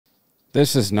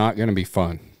This is not going to be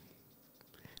fun.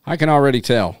 I can already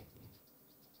tell.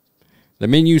 The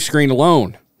menu screen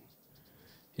alone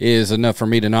is enough for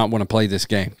me to not want to play this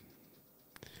game.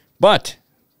 But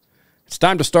it's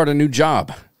time to start a new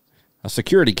job. A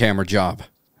security camera job.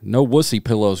 No wussy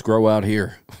pillows grow out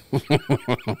here.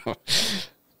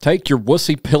 Take your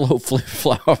wussy pillow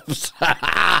flip-flops.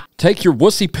 Take your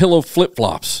wussy pillow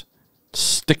flip-flops.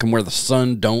 Stick them where the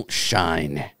sun don't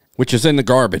shine, which is in the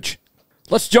garbage.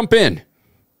 Let's jump in.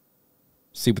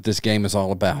 See what this game is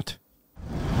all about.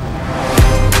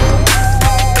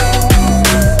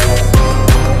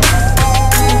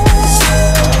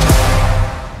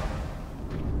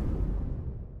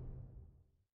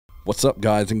 What's up,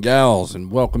 guys and gals,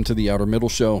 and welcome to the Outer Middle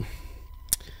Show.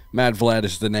 Mad Vlad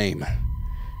is the name.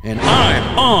 And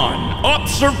I'm on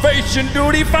Observation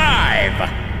Duty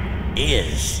 5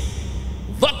 is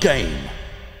the game.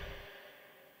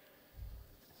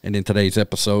 And in today's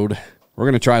episode, we're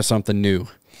going to try something new.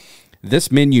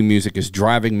 This menu music is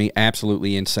driving me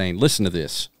absolutely insane. Listen to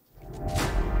this.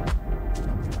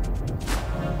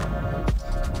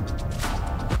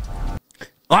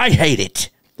 I hate it.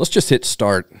 Let's just hit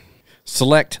start.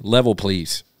 Select level,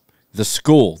 please. The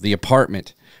school, the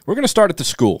apartment. We're going to start at the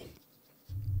school.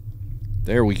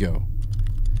 There we go.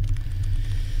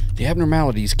 The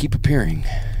abnormalities keep appearing,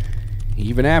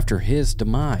 even after his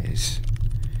demise.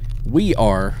 We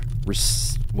are...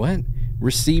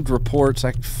 Received reports.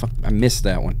 I missed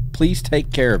that one. Please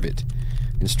take care of it.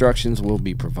 Instructions will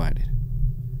be provided.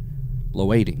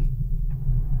 Loading.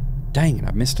 Dang it,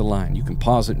 I missed a line. You can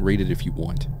pause it and read it if you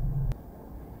want.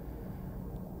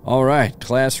 All right,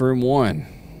 Classroom 1.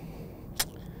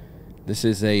 This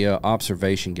is a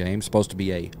observation game, supposed to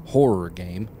be a horror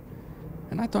game,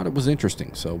 and I thought it was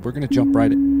interesting, so we're going to jump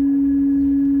right in.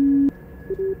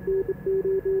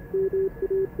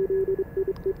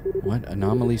 What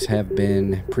anomalies have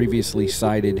been previously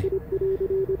cited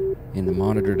in the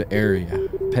monitored area?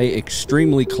 Pay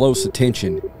extremely close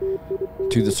attention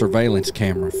to the surveillance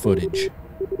camera footage.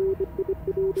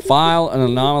 File an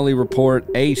anomaly report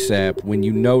ASAP when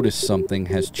you notice something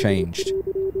has changed.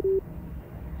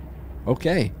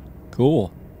 Okay,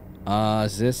 cool.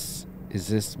 Is this,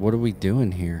 what are we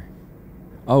doing here?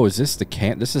 Oh, is this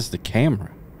this is the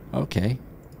camera. Okay.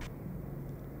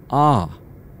 Ah,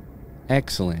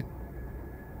 excellent.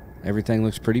 Everything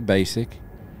looks pretty basic.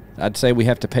 I'd say we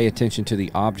have to pay attention to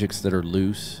the objects that are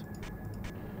loose.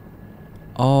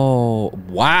 Oh,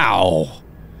 wow.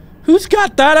 Who's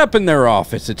got that up in their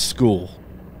office at school?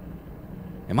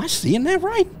 Am I seeing that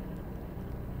right?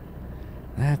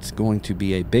 That's going to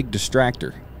be a big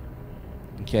distractor.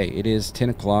 Okay, it is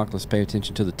 10 o'clock. Let's pay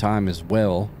attention to the time as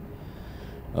well.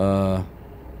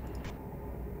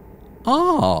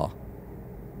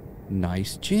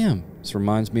 Nice gym. This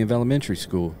reminds me of elementary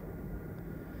school.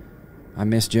 I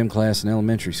missed gym class in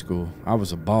elementary school. I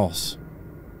was a boss.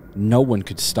 No one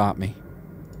could stop me.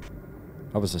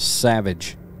 I was a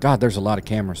savage. God, there's a lot of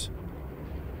cameras.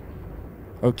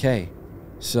 Okay,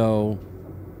 so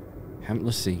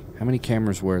let's see. How many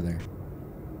cameras were there?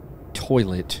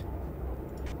 Toilet.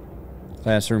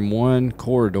 Classroom 1,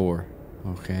 corridor.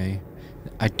 Okay.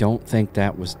 I don't think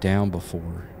that was down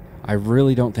before. I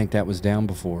really don't think that was down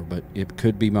before, but it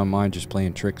could be my mind just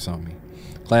playing tricks on me.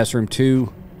 Classroom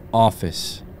 2,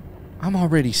 office. I'm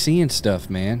already seeing stuff,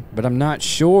 man, but I'm not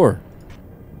sure.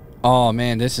 Oh,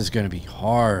 man, this is going to be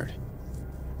hard.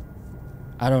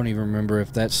 I don't even remember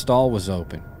if that stall was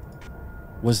open.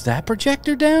 Was that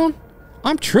projector down?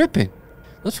 I'm tripping.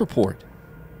 Let's report.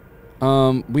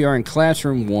 We are in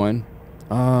Classroom 1.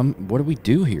 What do we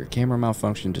do here? Camera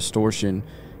malfunction, distortion,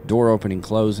 door opening,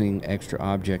 closing, extra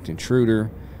object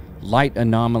intruder, light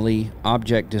anomaly,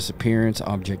 object disappearance,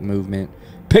 object movement,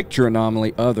 picture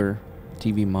anomaly, other,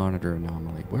 TV monitor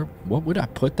anomaly. What would I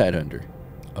put that under?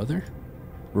 Other?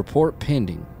 Report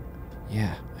pending.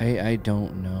 Yeah, I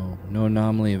don't know. No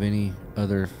anomaly of any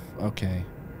other... Okay.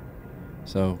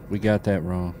 So, we got that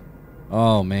wrong.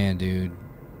 Oh, man, dude.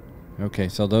 Okay,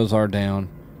 so those are down.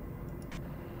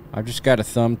 I've just got to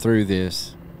thumb through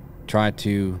this. Try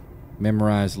to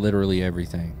memorize literally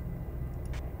everything.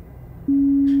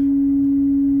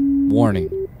 Warning.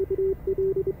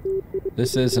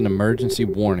 This is an emergency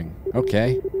warning.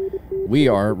 Okay. We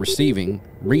are receiving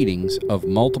readings of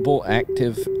multiple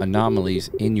active anomalies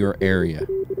in your area.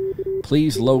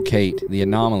 Please locate the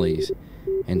anomalies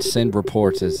and send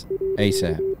reports as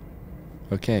ASAP.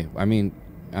 Okay, I mean,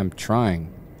 I'm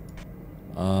trying.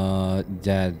 What?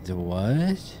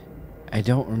 I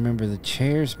don't remember the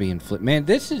chairs being flipped. Man,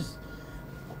 this is...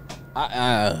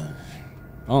 I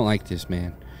don't like this,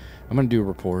 man. I'm going to do a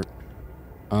report.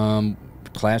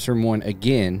 Classroom 1,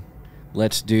 again.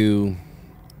 Let's do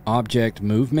object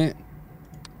movement.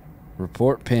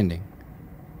 Report pending.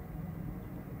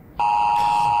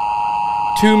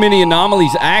 Too many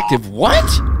anomalies active. What?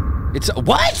 It's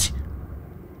what?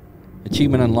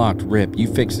 Achievement unlocked. RIP.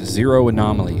 You fixed 0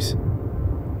 anomalies.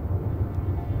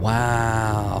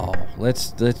 Wow.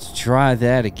 Let's try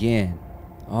that again.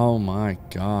 Oh my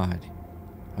god.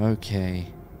 Okay.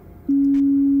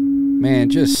 Man,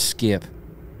 just skip.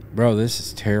 Bro, this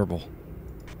is terrible.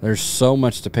 There's so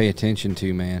much to pay attention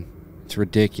to, man. It's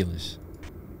ridiculous.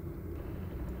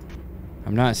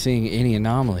 I'm not seeing any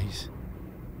anomalies.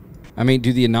 I mean,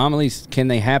 do the anomalies, can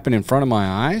they happen in front of my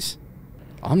eyes?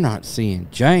 I'm not seeing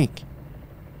jank.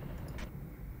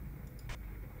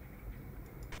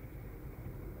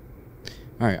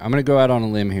 Alright, I'm going to go out on a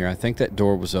limb here. I think that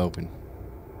door was open.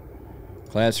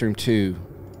 Classroom 2.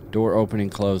 Door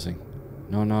opening, closing.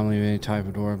 No anomaly of any type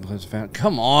of door was found.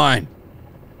 Come on!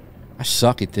 I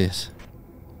suck at this.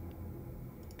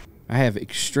 I have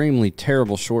extremely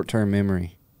terrible short-term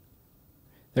memory.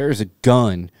 There is a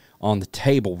gun on the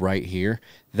table right here.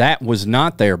 That was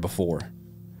not there before.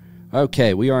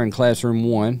 Okay, we are in classroom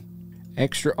 1.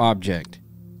 Extra object.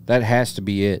 That has to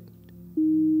be it.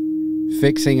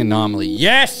 Fixing anomaly.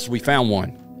 Yes! We found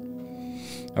one.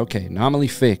 Okay, anomaly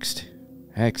fixed.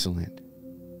 Excellent.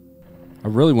 I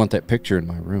really want that picture in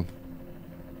my room.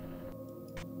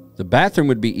 The bathroom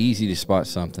would be easy to spot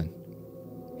something.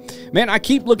 Man, I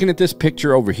keep looking at this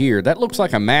picture over here. That looks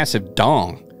like a massive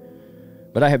dong.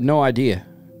 But I have no idea.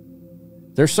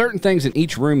 There's certain things in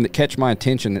each room that catch my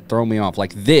attention that throw me off.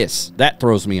 Like this. That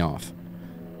throws me off.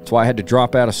 That's why I had to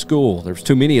drop out of school. There's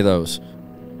too many of those.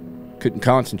 Couldn't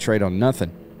concentrate on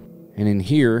nothing. And in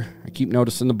here, I keep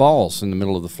noticing the balls in the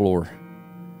middle of the floor.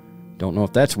 Don't know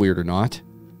if that's weird or not.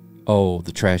 Oh,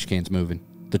 the trash can's moving.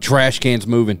 The trash can's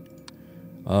moving.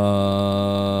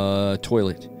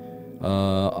 Toilet.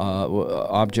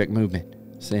 Object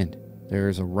movement. Send.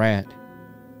 There's a rat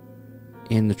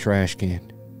in the trash can.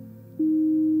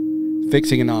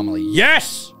 Fixing anomaly.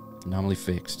 Yes! Anomaly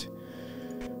fixed.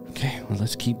 Okay, well,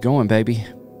 let's keep going, baby.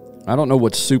 I don't know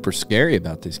what's super scary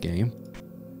about this game.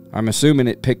 I'm assuming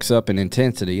it picks up in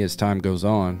intensity as time goes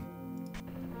on.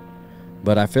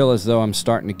 But I feel as though I'm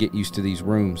starting to get used to these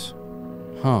rooms.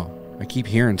 Huh. I keep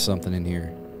hearing something in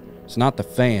here. It's not the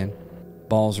fan.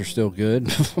 Balls are still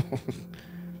good.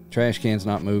 Trash can's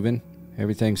not moving.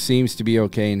 Everything seems to be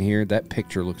okay in here. That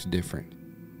picture looks different.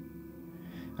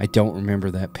 I don't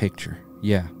remember that picture.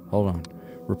 Yeah, hold on.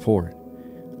 Report.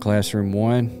 Classroom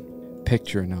 1.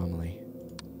 Picture anomaly.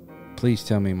 Please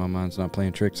tell me my mind's not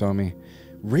playing tricks on me.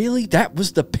 Really? That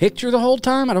was the picture the whole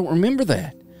time? I don't remember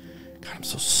that. God, I'm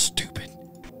so stupid.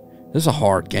 This is a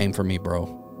hard game for me,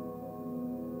 bro.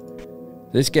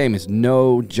 This game is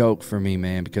no joke for me,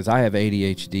 man, because I have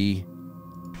ADHD.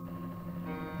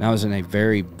 And I was in a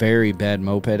very, very bad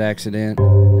moped accident.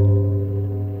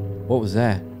 What was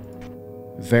that?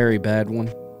 Very bad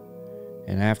one.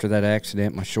 And after that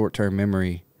accident, my short-term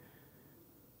memory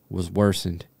was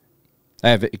worsened. I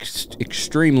have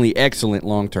extremely excellent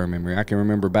long-term memory. I can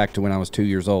remember back to when I was 2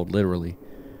 years old, literally.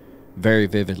 Very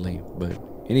vividly. But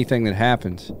anything that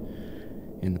happens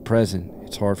in the present,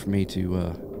 it's hard for me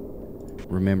to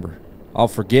remember. I'll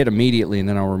forget immediately and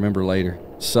then I'll remember later.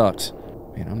 Sucks.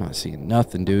 Man, I'm not seeing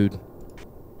nothing, dude.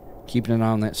 Keeping an eye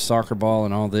on that soccer ball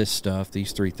and all this stuff.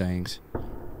 These 3 things.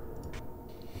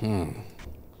 Yeah,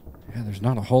 there's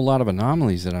not a whole lot of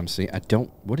anomalies that I'm seeing.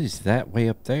 What is that way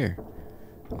up there?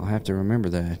 I'll have to remember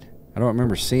that. I don't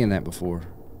remember seeing that before.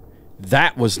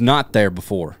 That was not there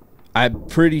before.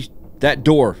 That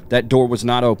door was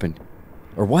not open.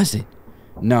 Or was it?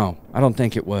 No, I don't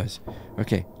think it was.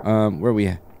 Okay, where are we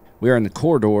at? We are in the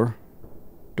corridor.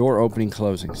 Door opening,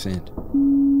 closing, send.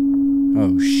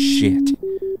 Oh, shit.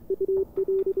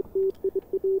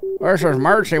 This is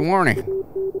emergency warning.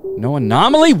 No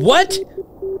anomaly? What?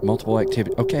 Multiple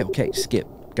activity. Okay, skip.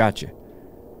 Gotcha.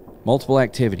 Multiple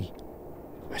activity.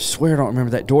 I swear I don't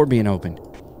remember that door being open.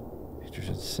 Pictures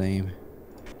are the same.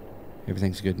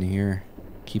 Everything's good in here.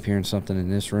 Keep hearing something in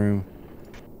this room.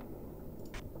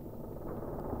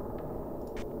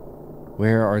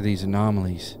 Where are these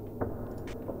anomalies?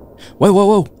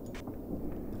 Whoa.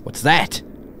 What's that?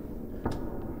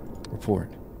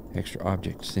 Report. Extra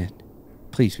object sent.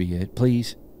 Please be it.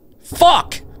 Please.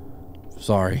 Fuck!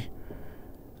 Sorry.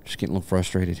 Just getting a little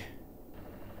frustrated.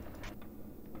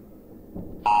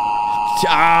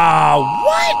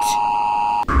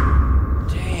 Ah,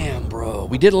 what? Damn, bro.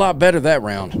 We did a lot better that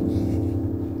round.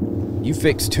 You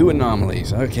fixed 2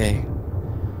 anomalies. Okay.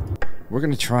 We're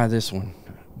going to try this one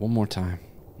more time.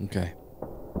 Okay.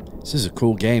 This is a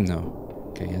cool game,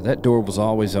 though. Okay, yeah, that door was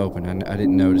always open. I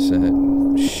didn't notice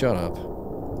that. Shut up.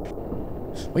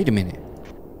 Wait a minute.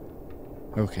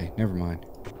 Okay, never mind.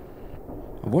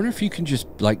 I wonder if you can just,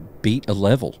 like, beat a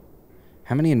level.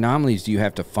 How many anomalies do you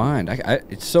have to find?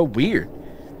 It's so weird.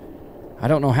 I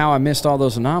don't know how I missed all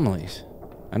those anomalies.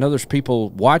 I know there's people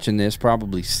watching this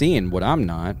probably seeing what I'm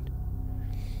not.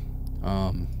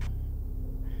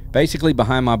 Basically,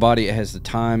 behind my body, it has the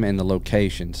time and the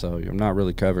location, so I'm not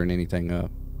really covering anything up.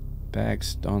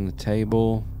 Bags on the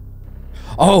table.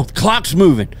 Oh, the clock's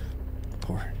moving.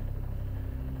 Poor.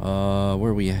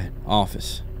 Where are we at?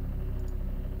 Office.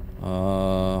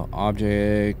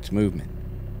 Object movement.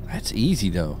 That's easy,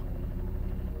 though.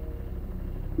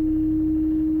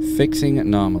 Fixing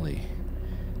anomaly.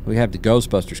 We have the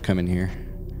Ghostbusters coming here.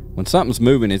 When something's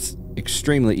moving, it's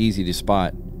extremely easy to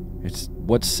spot. It's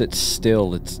what sits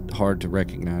still that's hard to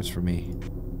recognize for me.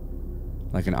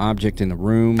 Like an object in the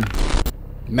room.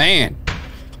 Man!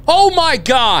 Oh my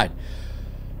God!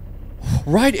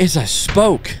 Right as I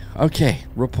spoke. Okay,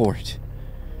 report.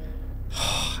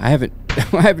 I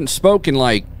haven't spoken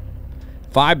like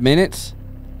 5 minutes.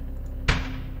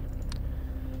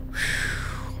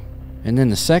 And then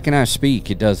the second I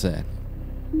speak, it does that.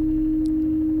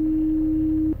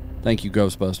 Thank you,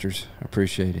 Ghostbusters. I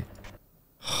appreciate it.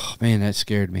 Oh, man, that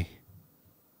scared me.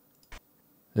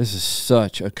 This is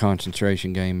such a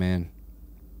concentration game, man.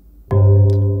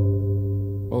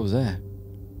 What was that?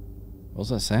 What was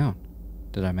that sound?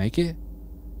 Did I make it?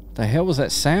 What the hell was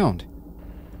that sound?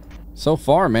 So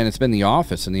far, man, it's been the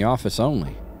office and the office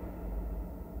only.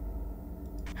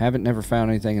 Haven't never found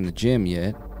anything in the gym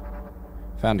yet.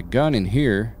 Found a gun in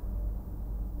here.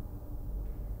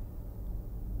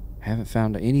 Haven't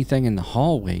found anything in the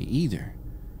hallway either.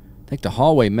 I think the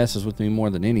hallway messes with me more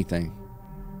than anything.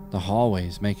 The hallway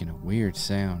is making a weird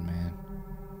sound, man.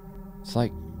 It's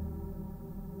like,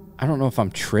 I don't know if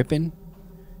I'm tripping.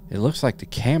 It looks like the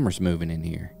camera's moving in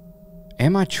here.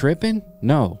 Am I tripping?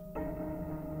 No.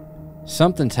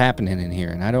 Something's happening in here,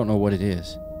 and I don't know what it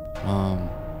is.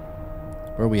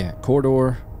 Where are we at?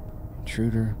 Corridor,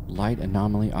 intruder, light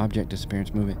anomaly, object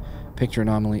disappearance movement, picture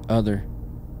anomaly, other.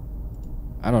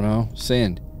 I don't know.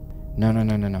 Send.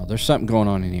 No. There's something going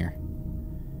on in here.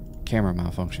 Camera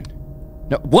malfunction.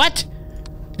 No. What?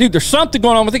 Dude, there's something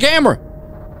going on with the camera.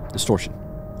 Distortion.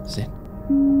 Send.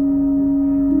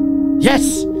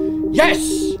 Yes! Yes!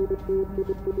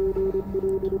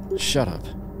 Shut up.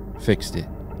 Fixed it.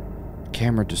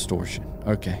 Camera distortion.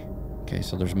 Okay. Okay,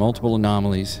 so there's multiple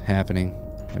anomalies happening.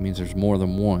 That means there's more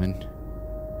than one.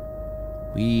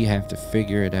 We have to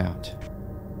figure it out.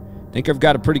 I think I've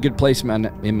got a pretty good place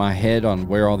in my head on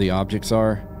where all the objects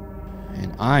are.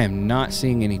 And I am not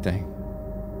seeing anything.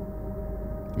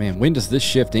 Man, when does this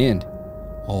shift end?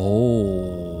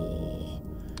 Oh.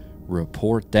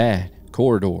 Report that.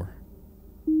 Corridor.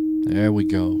 There we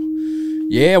go.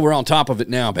 Yeah, we're on top of it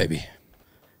now, baby.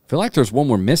 I feel like there's one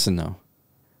we're missing, though.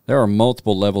 There are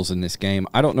multiple levels in this game.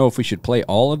 I don't know if we should play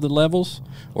all of the levels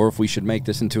or if we should make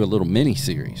this into a little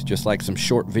mini-series, just like some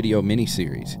short video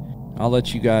mini-series. I'll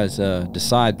let you guys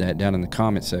decide that down in the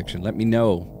comment section. Let me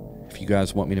know if you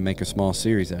guys want me to make a small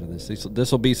series out of this.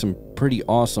 This will be some pretty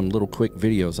awesome little quick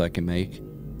videos I can make.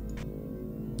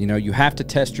 You know, you have to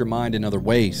test your mind in other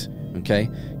ways, okay?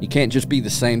 You can't just be the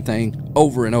same thing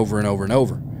over and over and over and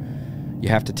over. You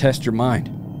have to test your mind,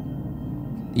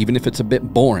 even if it's a bit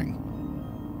boring.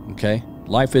 Okay?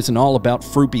 Life isn't all about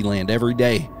Fruity Land every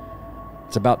day.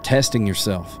 It's about testing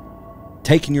yourself,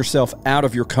 taking yourself out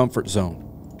of your comfort zone,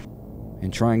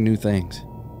 and trying new things.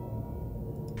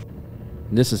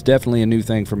 And this is definitely a new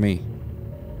thing for me.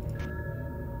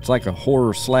 It's like a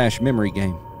horror / memory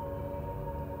game.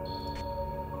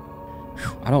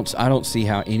 I don't see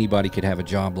how anybody could have a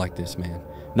job like this, man.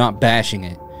 Not bashing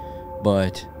it,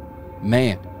 but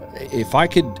man, if I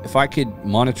could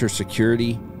monitor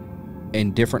security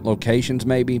in different locations,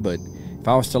 maybe, but if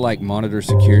I was to like monitor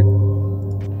security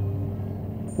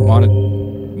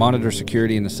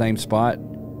in the same spot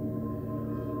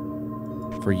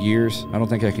for years, I don't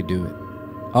think I could do it.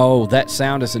 Oh, that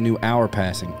sound is a new hour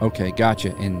passing. Okay,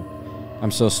 gotcha. And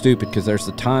I'm so stupid because there's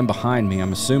the time behind me.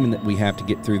 I'm assuming that we have to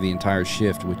get through the entire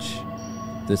shift, which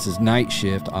this is night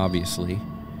shift, obviously.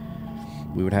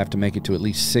 We would have to make it to at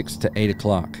least 6 to 8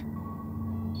 o'clock.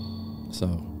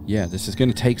 So yeah, this is going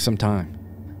to take some time.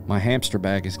 My hamster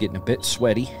bag is getting a bit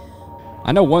sweaty.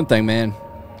 I know one thing, man.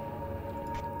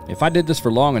 If I did this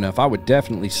for long enough, I would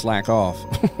definitely slack off.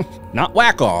 Not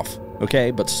whack off,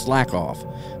 okay, but slack off.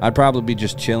 I'd probably be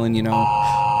just chilling, you know.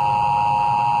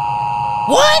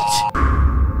 What?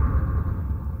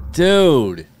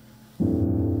 Dude.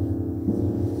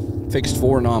 Fixed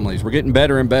 4 anomalies. We're getting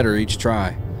better and better each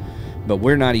try. But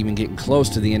we're not even getting close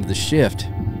to the end of the shift.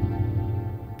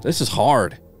 This is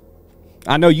hard.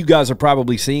 I know you guys are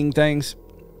probably seeing things.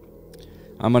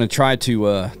 I'm going to try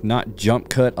to not jump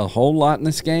cut a whole lot in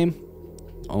this game.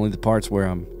 Only the parts where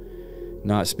I'm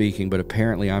not speaking, but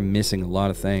apparently I'm missing a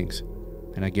lot of things.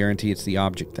 And I guarantee it's the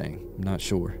object thing. I'm not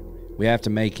sure. We have to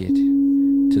make it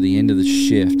to the end of the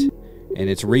shift. And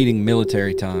it's reading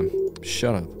military time.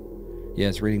 Shut up. Yeah,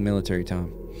 it's reading military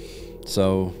time.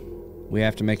 So we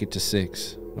have to make it to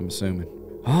 6, I'm assuming.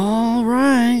 All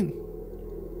right.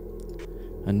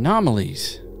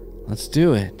 Anomalies. Let's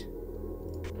do it.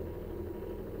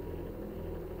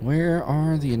 Where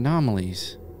are the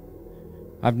anomalies?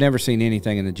 I've never seen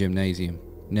anything in the gymnasium.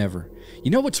 Never.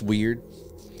 You know what's weird?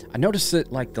 I noticed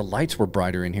that, like, the lights were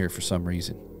brighter in here for some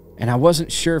reason. And I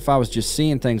wasn't sure if I was just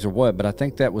seeing things or what, but I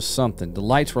think that was something. The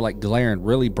lights were, like, glaring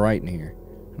really bright in here.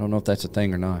 I don't know if that's a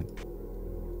thing or not.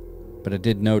 But I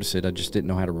did notice it. I just didn't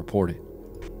know how to report it.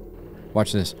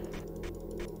 Watch this.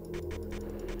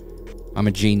 I'm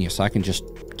a genius. I can just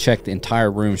check the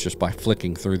entire rooms just by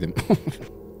flicking through them.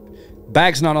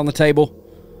 Bag's not on the table.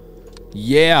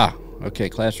 Yeah. Okay,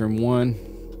 classroom 1.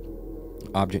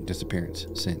 Object disappearance.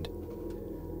 Send.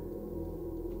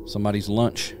 Somebody's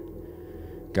lunch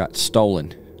got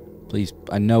stolen. Please,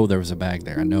 I know there was a bag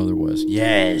there. I know there was.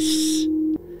 Yes.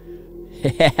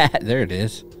 There it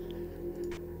is.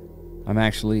 I'm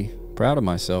actually proud of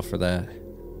myself for that.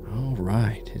 All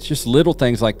right. It's just little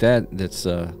things like that that's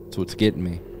what's getting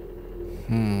me.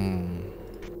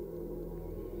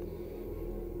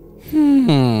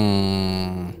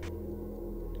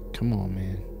 Come on,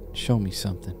 man. Show me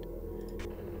something.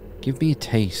 Give me a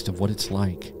taste of what it's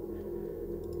like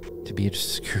to be a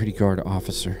security guard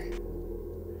officer.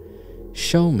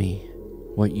 Show me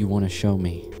what you want to show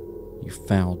me, you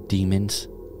foul demons.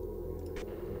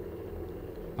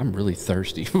 I'm really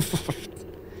thirsty.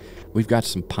 We've got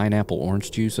some pineapple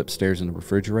orange juice upstairs in the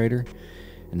refrigerator,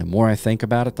 and the more I think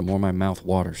about it, the more my mouth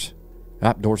waters.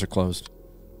 Ah, doors are closed.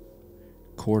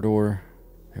 Corridor.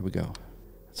 There we go.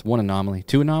 That's 1 anomaly.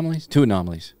 2 anomalies? 2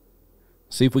 anomalies.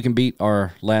 See if we can beat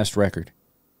our last record.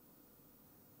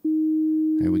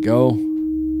 There we go.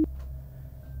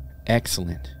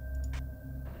 Excellent.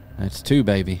 That's 2,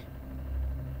 baby.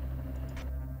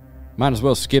 Might as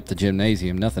well skip the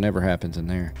gymnasium. Nothing ever happens in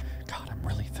there. God, I'm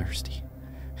really thirsty.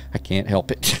 I can't help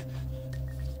it.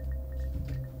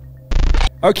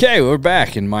 Okay, we're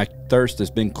back, and my thirst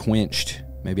has been quenched.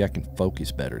 Maybe I can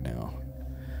focus better now.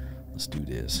 Let's do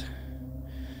this.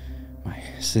 My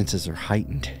senses are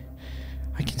heightened.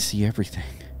 I can see everything.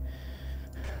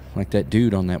 Like that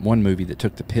dude on that one movie that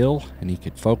took the pill, and he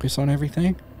could focus on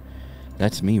everything.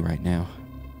 That's me right now.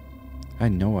 I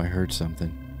know I heard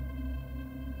something.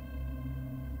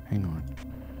 Hang on.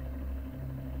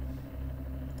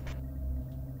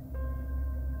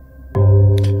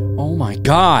 Oh my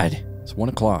God! It's 1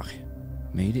 o'clock.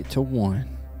 Made it to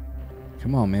 1.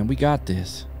 Come on, man. We got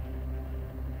this.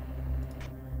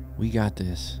 We got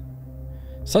this.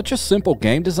 Such a simple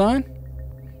game design,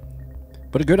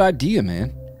 but a good idea,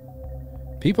 man.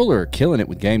 People are killing it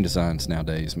with game designs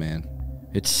nowadays, man.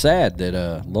 It's sad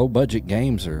that low-budget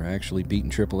games are actually beating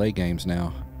AAA games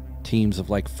now. Teams of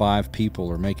like 5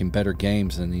 people are making better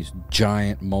games than these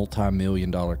giant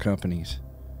multi-million-dollar companies.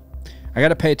 I got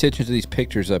to pay attention to these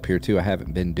pictures up here, too. I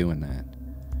haven't been doing that.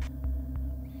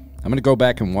 I'm going to go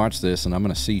back and watch this, and I'm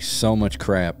going to see so much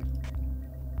crap.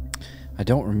 I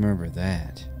don't remember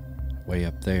that. Way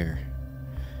up there.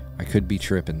 I could be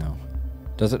tripping, though.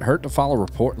 Does it hurt to follow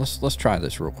report? Let's try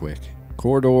this real quick.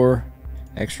 Corridor,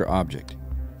 extra object.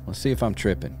 Let's see if I'm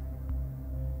tripping.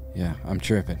 Yeah, I'm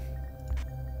tripping.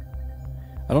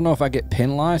 I don't know if I get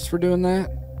penalized for doing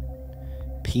that.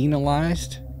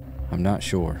 Penalized? I'm not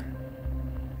sure.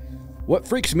 What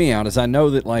freaks me out is I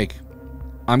know that, like,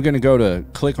 I'm going to go to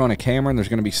click on a camera and there's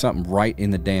going to be something right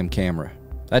in the damn camera.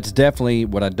 That's definitely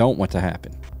what I don't want to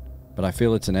happen. But I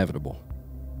feel it's inevitable.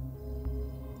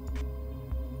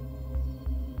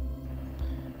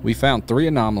 We found 3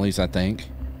 anomalies, I think.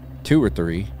 2 or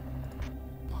 3.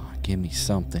 Oh, give me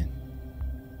something.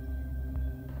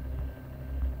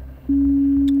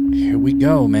 Here we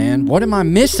go, man. What am I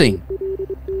missing?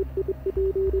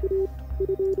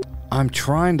 I'm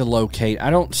trying to locate. I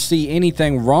don't see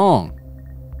anything wrong.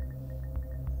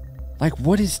 Like,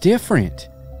 what is different?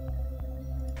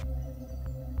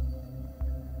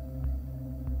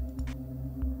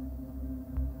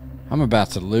 I'm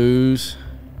about to lose.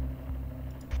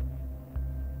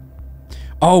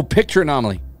 Oh, picture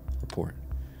anomaly. Report.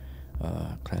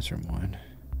 Classroom 1.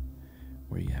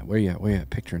 Where you at? Where you at? Where you at?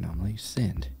 Picture anomaly.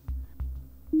 Send.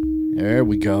 There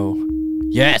we go.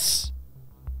 Yes!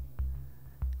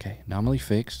 Okay, anomaly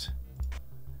fixed.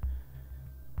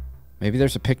 Maybe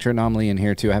there's a picture anomaly in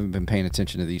here too. I haven't been paying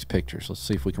attention to these pictures. Let's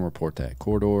see if we can report that.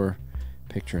 Corridor,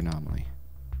 picture anomaly.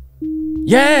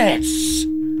 Yes!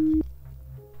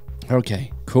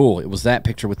 Okay, cool. It was that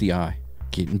picture with the eye.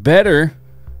 Getting better.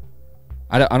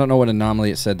 I don't know what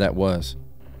anomaly it said that was.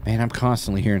 Man, I'm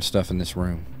constantly hearing stuff in this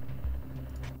room.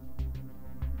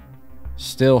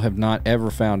 Still have not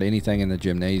ever found anything in the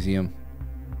gymnasium.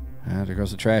 There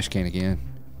goes the trash can again.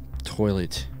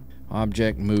 Toilet.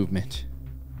 Object movement.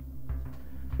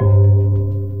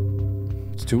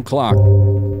 It's 2 o'clock.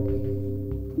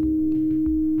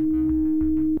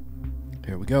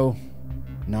 Here we go.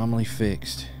 Anomaly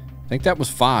fixed. I think that was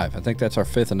 5. I think that's our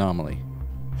 5th anomaly.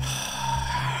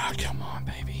 Come on,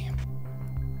 baby.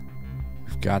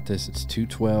 We've got this. It's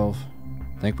 2:12.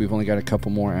 I think we've only got a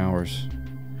couple more hours.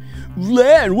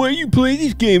 Lad, why do you play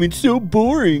this game? It's so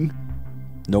boring.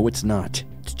 No, it's not.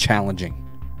 It's challenging.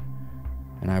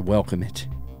 And I welcome it.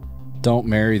 Don't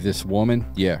marry this woman.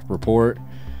 Yeah, report.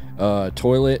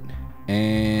 Toilet.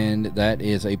 And that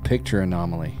is a picture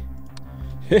anomaly.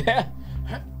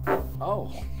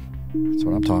 Oh. That's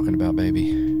what I'm talking about,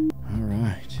 baby.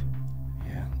 Alright.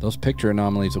 Yeah, those picture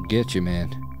anomalies will get you, man.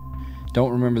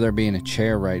 Don't remember there being a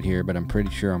chair right here, but I'm pretty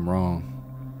sure I'm wrong.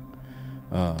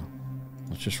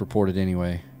 Let's just report it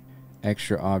anyway.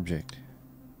 Extra object.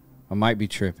 I might be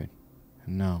tripping.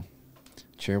 No.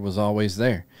 Chair was always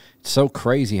there. It's so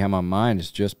crazy how my mind is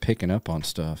just picking up on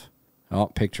stuff. Oh,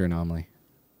 picture anomaly.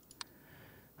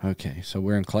 Okay, so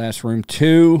we're in classroom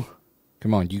 2.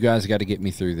 Come on, you guys got to get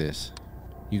me through this.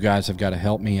 You guys have got to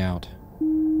help me out.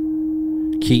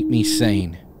 Keep me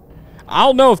sane.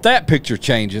 I'll know if that picture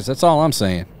changes. That's all I'm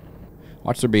saying.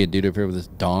 Watch there be a dude up here with his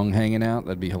dong hanging out.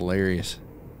 That'd be hilarious.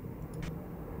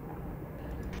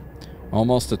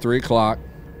 Almost to 3 o'clock.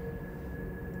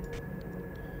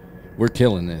 We're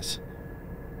killing this.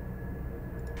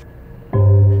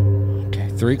 Okay,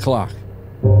 3 o'clock.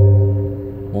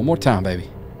 One more time, baby.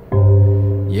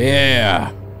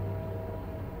 Yeah.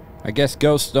 I guess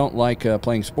ghosts don't like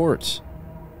playing sports.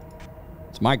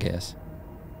 It's my guess.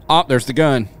 Oh, there's the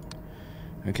gun.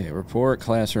 Okay, report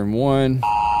classroom 1.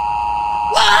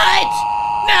 What?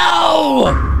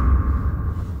 No!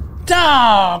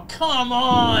 Oh, come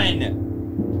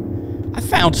on! I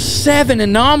found 7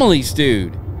 anomalies,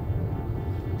 dude.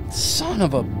 Son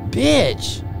of a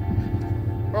bitch.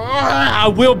 I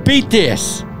will beat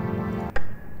this.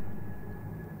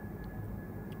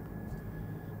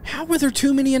 How were there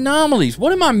too many anomalies?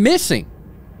 What am I missing?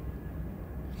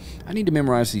 I need to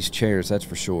memorize these chairs, that's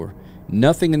for sure.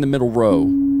 Nothing in the middle row.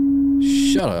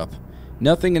 Shut up.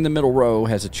 Nothing in the middle row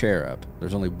has a chair up.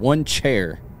 There's only 1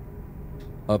 chair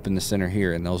up in the center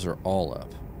here, and those are all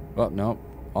up. Oh, no.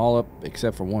 All up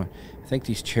except for 1. I think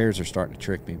these chairs are starting to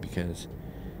trick me because...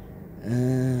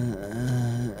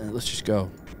 let's just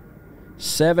go.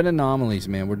 7 anomalies,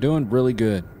 man. We're doing really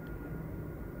good.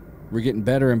 We're getting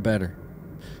better and better.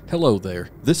 Hello there,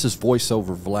 this is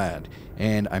VoiceOver Vlad,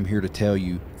 and I'm here to tell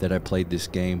you that I played this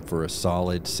game for a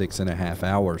solid 6.5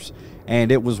 hours,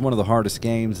 and it was one of the hardest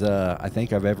games I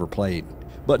think I've ever played.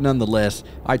 But nonetheless,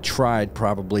 I tried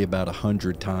probably about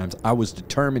 100 times. I was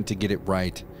determined to get it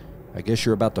right. I guess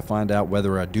you're about to find out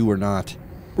whether I do or not.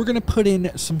 We're going to put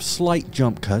in some slight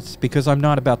jump cuts because I'm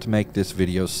not about to make this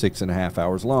video 6.5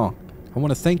 hours long. I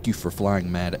want to thank you for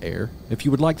flying Mad Air. If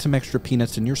you would like some extra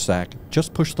peanuts in your sack,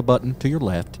 just push the button to your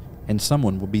left, and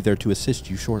someone will be there to assist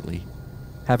you shortly.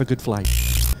 Have a good flight.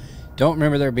 Don't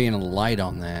remember there being a light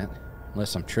on that,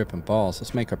 unless I'm tripping balls.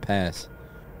 Let's make our pass.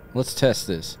 Let's test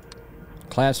this.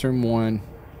 Classroom 1.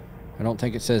 I don't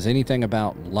think it says anything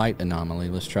about light anomaly.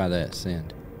 Let's try that.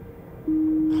 Send.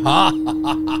 Ha ha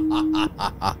ha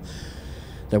ha ha.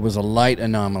 There was a light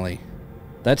anomaly.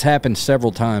 That's happened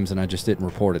several times and I just didn't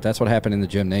report it. That's what happened in the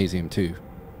gymnasium too.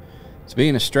 It's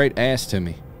being a straight ass to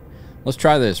me. Let's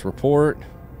try this. Report.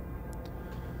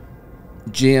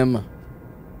 Gym.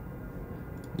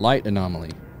 Light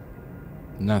anomaly.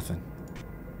 Nothing.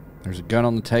 There's a gun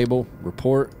on the table.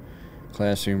 Report.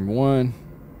 Classroom 1.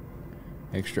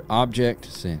 Extra object.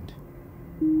 Send.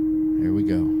 Here we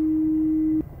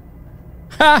go.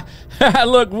 Ha!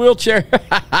 Look, wheelchair.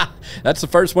 That's the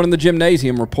first one in the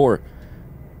gymnasium. Report.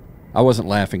 I wasn't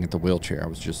laughing at the wheelchair. I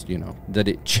was just, you know, that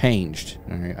it changed.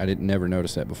 All right, I didn't never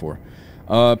notice that before.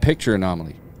 Picture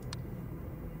anomaly.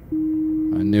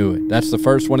 I knew it. That's the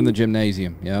first one in the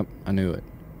gymnasium. Yep, I knew it.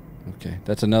 Okay,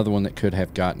 that's another one that could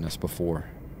have gotten us before.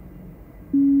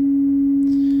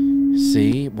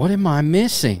 See? What am I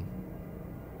missing?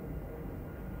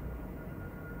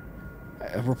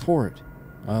 Report.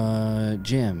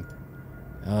 Gym.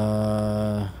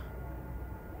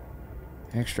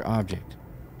 Extra object.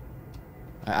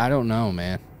 I don't know,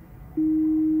 man.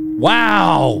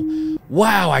 Wow!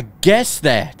 Wow, I guessed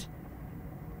that.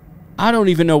 I don't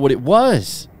even know what it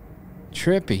was.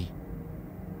 Trippy.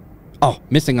 Oh,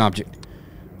 missing object.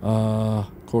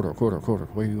 Corridor.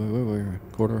 Wait.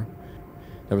 Corridor.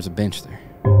 There was a bench there.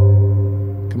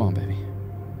 Come on, baby.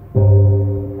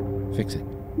 Fix it.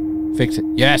 Fix it.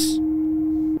 Yes!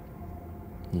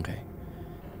 Okay.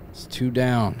 It's 2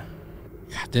 down.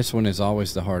 God, this one is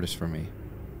always the hardest for me.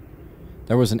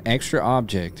 There was an extra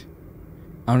object.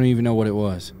 I don't even know what it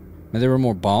was. Now, there were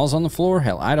more balls on the floor?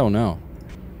 Hell, I don't know.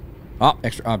 Oh,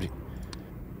 extra object.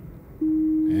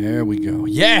 There we go.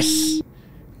 Yes!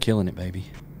 Killing it, baby.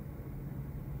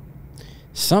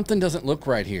 Something doesn't look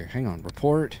right here. Hang on.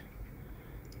 Report.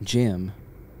 Gym.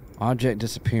 Object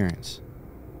disappearance.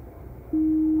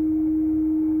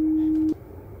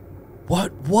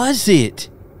 What was it?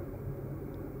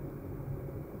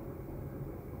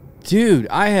 Dude,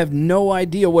 I have no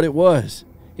idea what it was.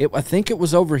 I think it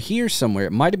was over here somewhere.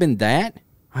 It might have been that.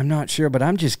 I'm not sure, but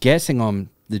I'm just guessing on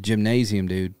the gymnasium,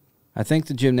 dude. I think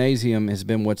the gymnasium has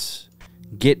been what's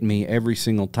getting me every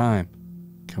single time.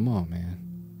 Come on, man.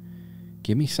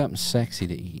 Give me something sexy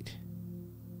to eat.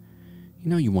 You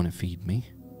know you want to feed me.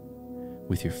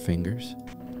 With your fingers.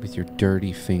 With your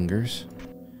dirty fingers.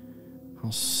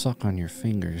 I'll suck on your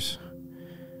fingers.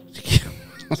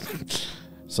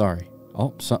 Sorry.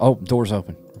 Oh, door's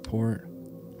open. Report.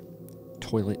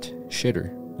 Toilet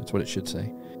shitter. That's what it should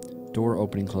say. Door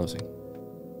opening, closing.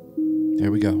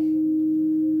 There we go.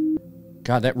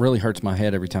 God, that really hurts my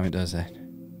head every time it does that.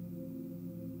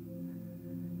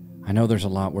 I know there's a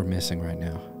lot we're missing right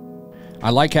now. I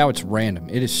like how it's random.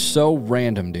 It is so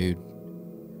random, dude.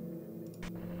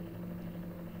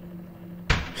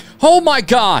 Oh my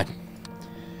God!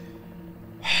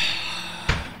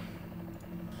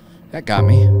 That got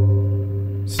me.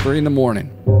 It's 3 in the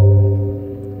morning.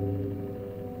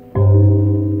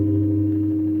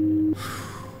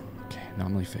 Okay,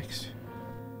 anomaly fixed.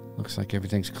 Looks like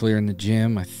everything's clear in the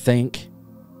gym, I think.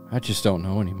 I just don't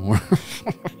know anymore.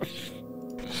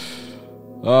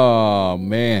 Oh,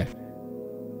 man.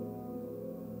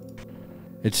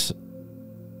 It's,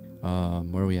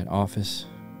 where are we at? Office,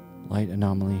 light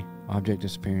anomaly, object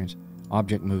disappearance,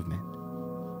 object movement.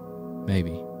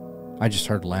 Maybe. I just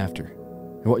heard laughter.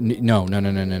 No.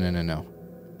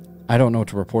 I don't know what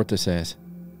to report this as.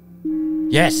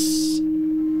 Yes!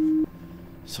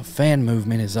 So fan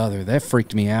movement is other. That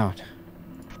freaked me out.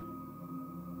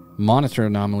 Monitor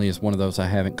anomaly is one of those I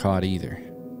haven't caught either.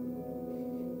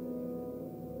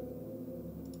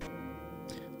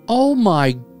 Oh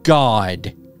my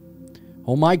God.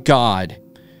 Oh my God.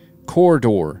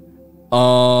 Corridor.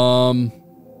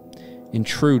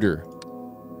 Intruder.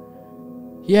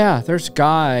 Yeah, there's a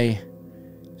guy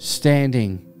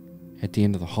standing at the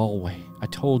end of the hallway. I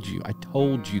told you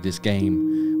this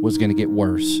game was going to get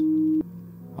worse.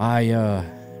 I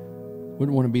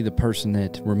wouldn't want to be the person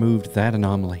that removed that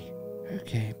anomaly.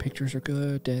 Okay, pictures are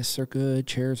good, desks are good,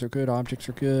 chairs are good, objects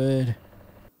are good.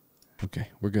 Okay,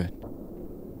 we're good.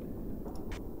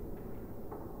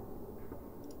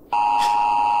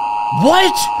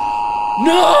 What?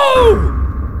 No!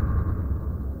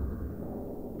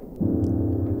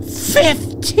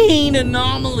 15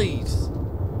 anomalies!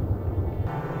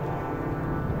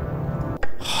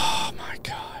 Oh my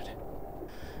God.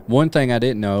 One thing I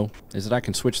didn't know is that I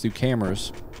can switch through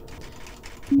cameras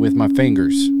with my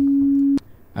fingers.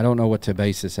 I don't know what to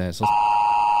base this as.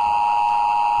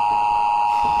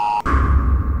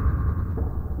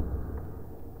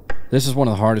 This is one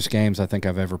of the hardest games I think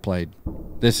I've ever played.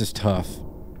 This is tough.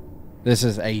 This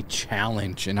is a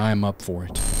challenge, and I am up for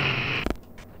it.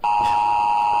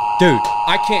 Dude,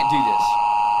 I can't do this.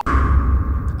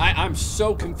 I'm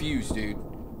so confused, dude.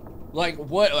 Like,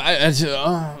 what?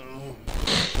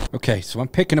 Okay, so I'm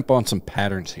picking up on some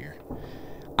patterns here.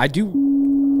 I do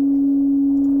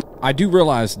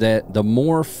realize that the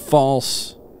more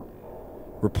false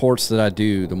reports that I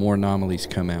do, the more anomalies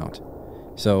come out.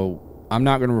 So I'm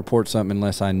not going to report something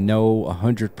unless I know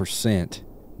 100%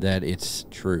 that it's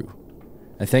true.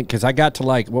 I think because I got to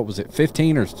like, what was it,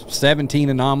 15 or 17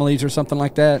 anomalies or something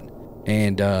like that.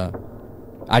 And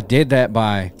I did that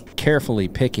by carefully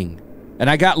picking. And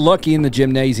I got lucky in the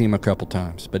gymnasium a couple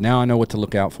times, but now I know what to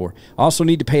look out for. I also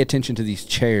need to pay attention to these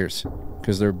chairs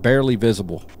because they're barely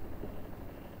visible.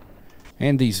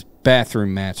 And these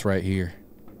bathroom mats right here.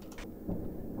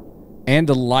 And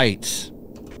the lights.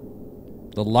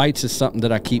 The lights is something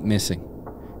that I keep missing.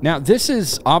 Now, this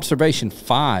is observation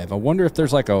 5. I wonder if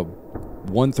there's like a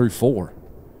 1 through 4.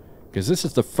 Because this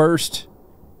is the first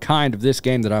kind of this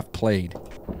game that I've played.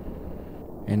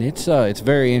 And it's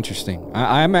very interesting.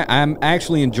 I'm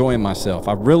actually enjoying myself.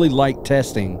 I really like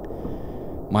testing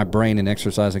my brain and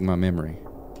exercising my memory.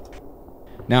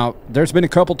 Now, there's been a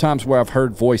couple times where I've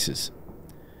heard voices.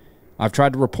 I've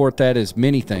tried to report that as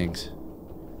many things,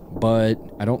 but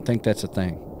I don't think that's a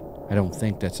thing. I don't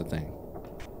think that's a thing.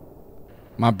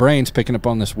 My brain's picking up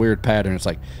on this weird pattern. It's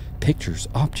like pictures,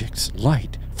 objects,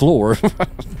 light, floor,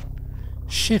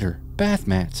 shitter, bath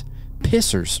mats,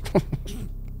 pissers.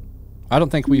 I don't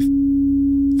think we've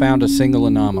found a single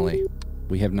anomaly.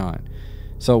 We have not.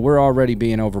 So we're already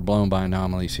being overblown by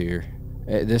anomalies here.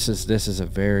 This is a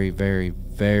very, very,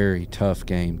 very tough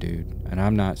game, dude. And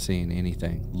I'm not seeing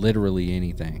anything. Literally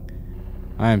anything.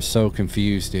 I am so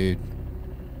confused, dude.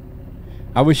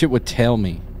 I wish it would tell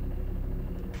me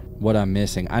what I'm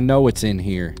missing. I know it's in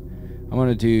here. I'm going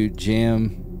to do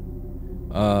gem,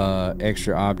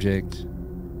 extra object,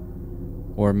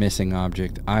 or missing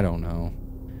object. I don't know.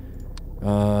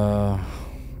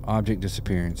 Object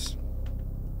disappearance.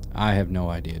 I have no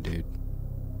idea, dude.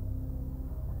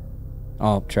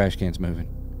 Oh, trash can's moving.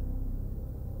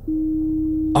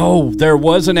 Oh, there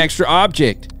was an extra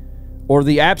object. Or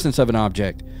the absence of an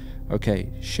object.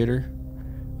 Okay, shitter.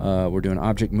 We're doing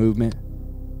object movement.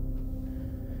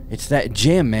 It's that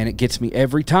gem, man. It gets me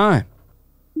every time.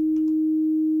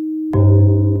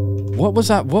 What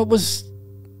was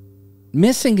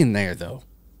missing in there, though?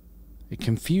 It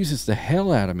confuses the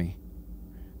hell out of me.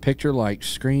 Picture like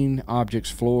screen, objects,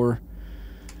 floor.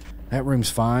 That room's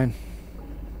fine.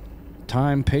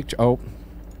 Time, picture. Oh.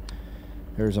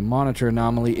 There's a monitor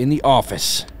anomaly in the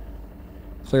office.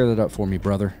 Clear that up for me,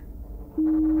 brother.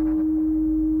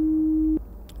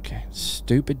 Okay.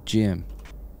 Stupid gem.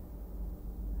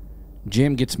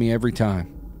 Gem gets me every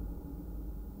time.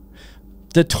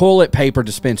 The toilet paper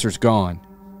dispenser's gone.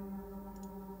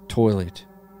 Toilet.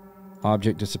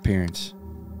 Object disappearance.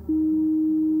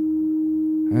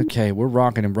 Okay, we're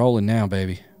rocking and rolling now,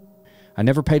 baby. I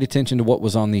never paid attention to what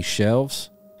was on these shelves,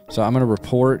 so I'm going to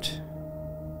report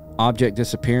object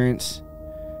disappearance,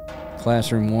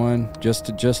 classroom 1, just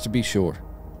to be sure.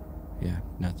 Yeah,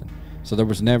 nothing. So there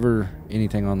was never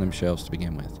anything on them shelves to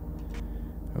begin with.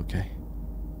 Okay.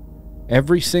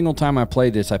 Every single time I play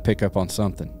this, I pick up on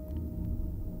something.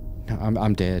 No,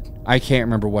 I'm dead. I can't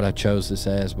remember what I chose this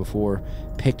as before.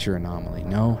 Picture anomaly.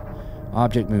 No.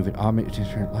 Object movement. Object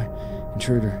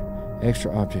intruder.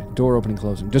 Extra object. Door opening,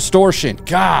 closing. Distortion.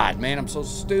 God, man, I'm so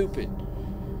stupid.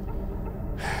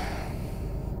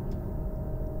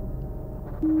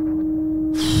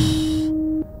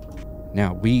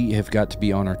 Now, we have got to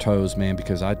be on our toes, man,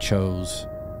 because I chose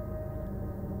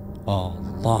a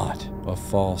lot of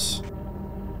false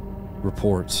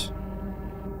reports.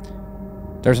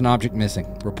 There's an object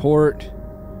missing. Report.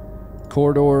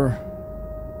 Corridor.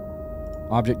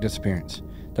 Object disappearance.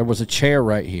 There was a chair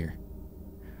right here.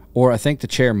 Or I think the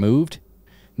chair moved.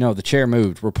 No, the chair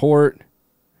moved. Report.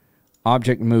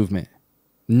 Object movement.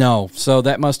 No, so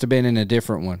that must have been in a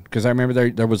different one. Because I remember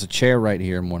there was a chair right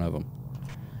here in one of them.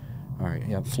 Alright,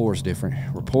 yeah, floor's different.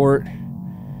 Report.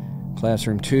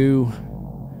 Classroom 2.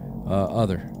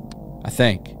 Other. I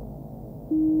think.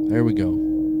 There we go.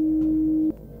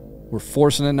 We're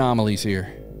forcing anomalies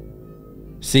here.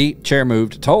 See? Chair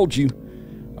moved. Told you.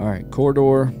 Alright,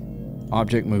 corridor.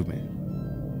 Object movement.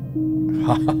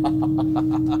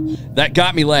 That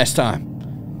got me last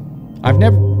time. I've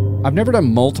never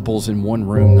done multiples in one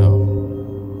room, though.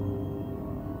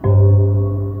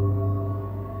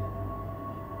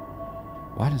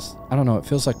 I don't know, it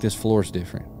feels like this floor's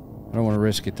different. I don't want to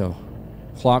risk it, though.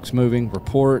 Clock's moving.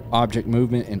 Report. Object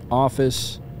movement in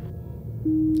office.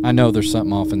 I know there's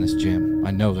something off in this gym.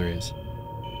 I know there is.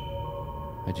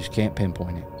 I just can't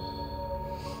pinpoint it.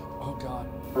 Oh, God.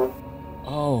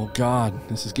 Oh, God.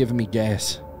 This is giving me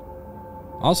gas.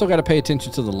 I also got to pay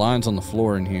attention to the lines on the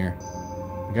floor in here.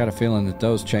 I got a feeling that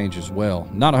those change as well.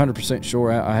 Not 100%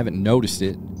 sure. I haven't noticed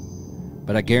it.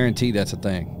 But I guarantee that's a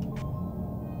thing.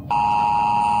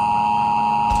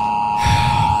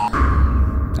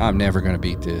 I'm never going to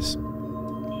beat this.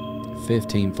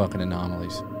 15 fucking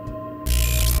anomalies.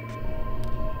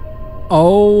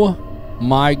 Oh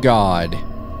my God.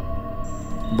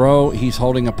 Bro, he's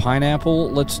holding a pineapple.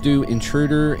 Let's do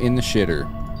intruder in the shitter.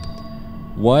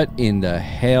 What in the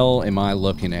hell am I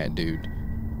looking at, dude?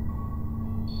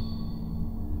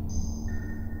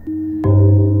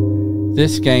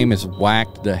 This game is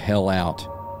whacked the hell out.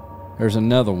 There's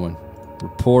another one.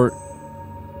 Report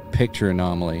picture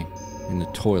anomaly in the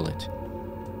toilet.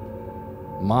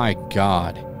 My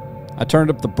God. I turned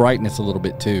up the brightness a little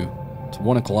bit too. It's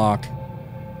 1 o'clock.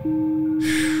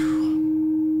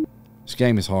 This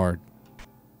game is hard.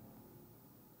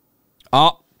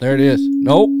 there it is.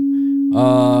 Nope.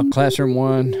 Classroom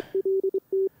 1.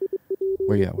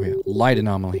 Where you at? Where you at? Light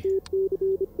anomaly.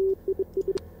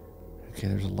 Okay,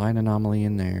 there's a light anomaly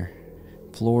in there.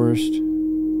 Florist.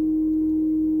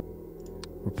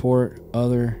 Report.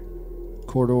 Other.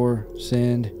 Corridor.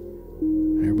 Send.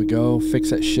 There we go.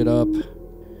 Fix that shit up.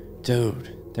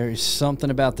 Dude, there is something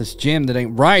about this gym that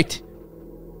ain't right.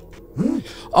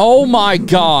 Oh my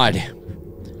God.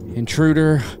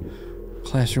 Intruder.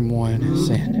 Classroom 1.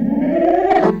 Send.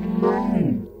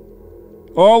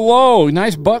 Oh, whoa.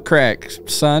 Nice butt crack,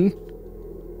 son.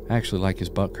 I actually like his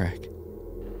butt crack.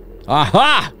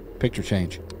 Aha! Picture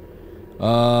change.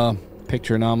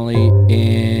 Picture anomaly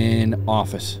in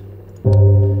office.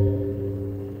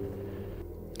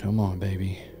 Come on,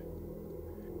 baby.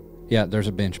 Yeah, there's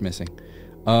a bench missing.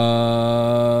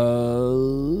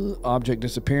 Object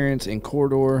disappearance in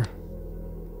corridor.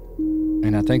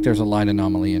 And I think there's a light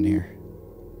anomaly in here.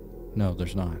 No,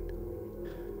 there's not.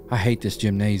 I hate this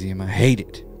gymnasium. I hate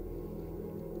it.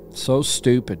 So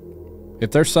stupid.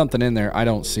 If there's something in there, I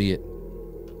don't see it.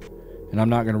 And I'm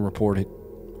not going to report it.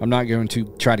 I'm not going to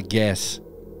try to guess,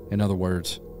 in other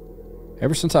words.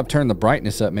 Ever since I've turned the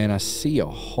brightness up, man, I see a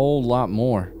whole lot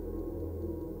more.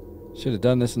 Should have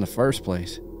done this in the first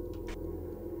place.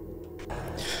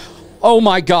 Oh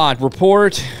my God,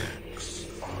 report.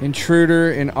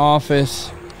 Intruder in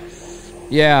office.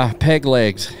 Yeah, peg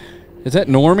legs. Is that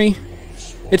Normie?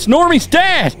 It's Normie's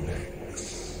dad!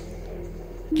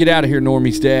 Get out of here,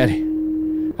 Normie's dad.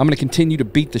 I'm going to continue to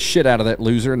beat the shit out of that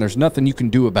loser, and there's nothing you can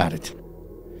do about it.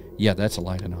 Yeah, that's a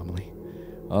light anomaly.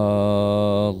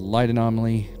 Light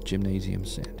anomaly, gymnasium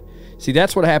send. See,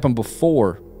 that's what happened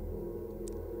before.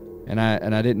 And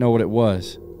I didn't know what it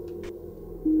was.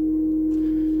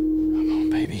 Come on,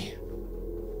 baby.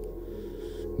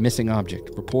 Missing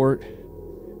object. Report.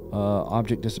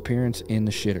 Object disappearance in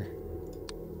the shitter.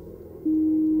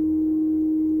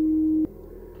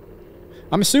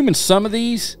 I'm assuming some of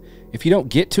these, if you don't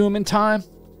get to them in time,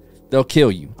 they'll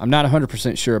kill you. I'm not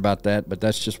 100% sure about that, but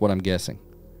that's just what I'm guessing.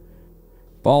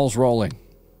 Balls rolling.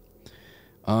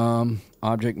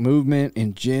 Object movement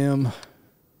in gym.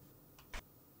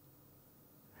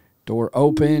 Door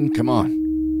open. Come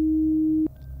on.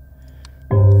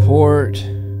 Report.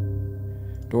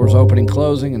 Doors opening,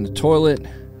 closing in the toilet.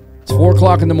 It's 4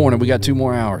 o'clock in the morning. We got 2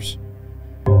 more hours.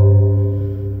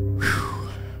 Whew.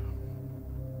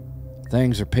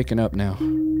 Things are picking up now.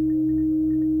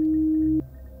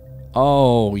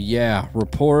 Oh, yeah.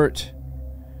 Report.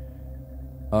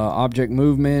 Object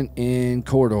movement in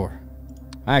corridor.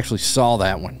 I actually saw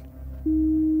that one.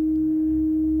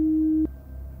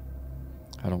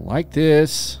 I don't like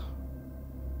this.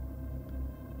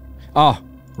 Ah,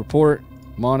 report,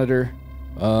 monitor,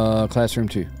 classroom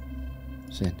 2.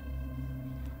 Send.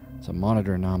 It's a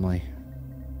monitor anomaly.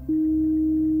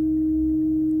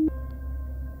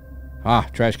 Ah,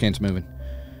 trash can's moving.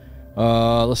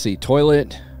 Let's see.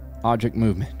 Toilet, object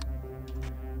movement.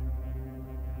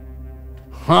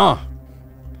 Huh.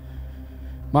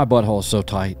 My butthole is so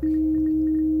tight.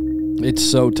 It's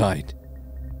so tight.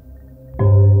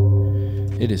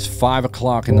 It is 5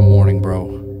 o'clock in the morning,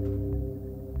 bro.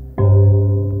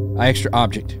 Extra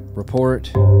object. Report.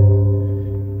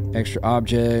 Extra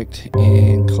object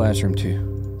in classroom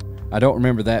 2. I don't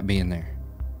remember that being there.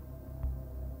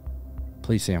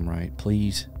 Please say I'm right.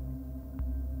 Please.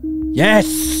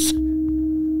 Yes!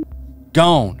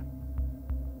 Gone.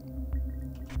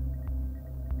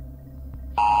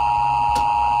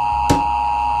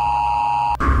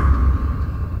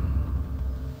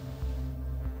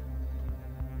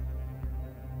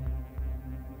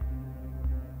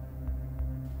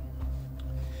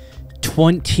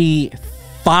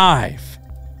 Twenty-five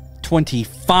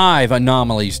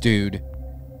anomalies, dude.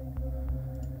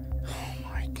 Oh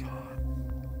my God.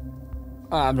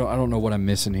 I don't know what I'm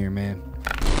missing here, man.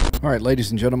 All right, ladies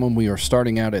and gentlemen, we are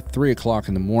starting out at 3 o'clock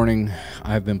in the morning.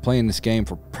 I've been playing this game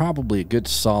for probably a good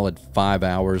solid 5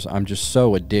 hours. I'm just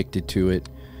so addicted to it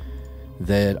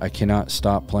that I cannot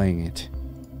stop playing it.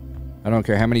 I don't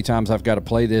care how many times I've got to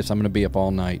play this. I'm going to be up all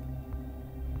night.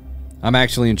 I'm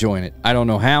actually enjoying it. I don't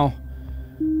know how,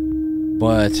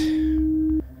 but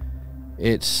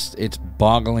it's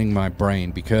boggling my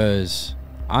brain because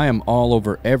I am all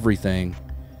over everything,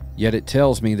 yet it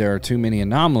tells me there are too many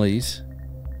anomalies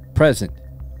present,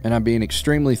 and I'm being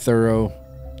extremely thorough.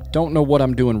 Don't know what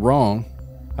I'm doing wrong.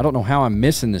 I don't know how I'm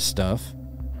missing this stuff.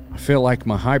 I feel like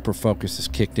my hyper focus is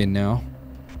kicked in now.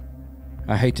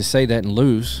 I hate to say that and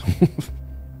lose.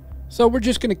 So we're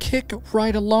just gonna kick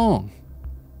right along.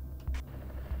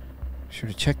 Sure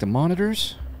to check the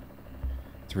monitors.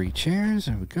 3 chairs,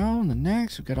 there we go. And the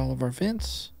next, we've got all of our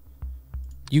vents.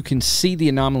 you can see the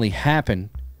anomaly happen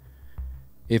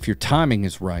if your timing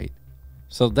is right.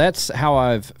 So that's how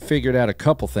I've figured out a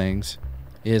couple things,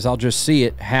 is I'll just see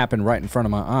it happen right in front of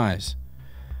my eyes.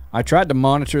 I tried to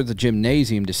monitor the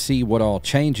gymnasium to see what all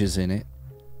changes in it.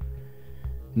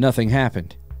 Nothing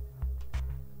happened.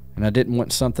 And I didn't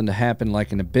want something to happen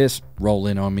like an abyss roll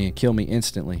in on me and kill me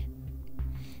instantly.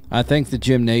 I think the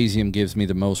gymnasium gives me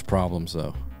the most problems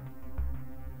though.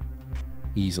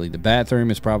 Easily. The bathroom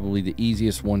is probably the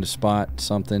easiest one to spot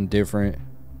something different.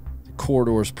 The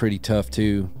corridor's pretty tough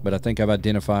too, but I think I've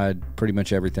identified pretty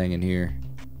much everything in here.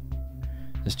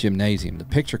 This gymnasium. The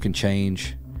picture can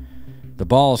change. The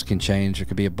balls can change. There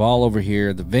could be a ball over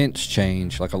here. The vents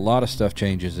change. Like a lot of stuff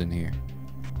changes in here.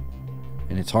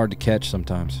 And it's hard to catch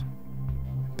sometimes.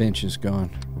 Bench is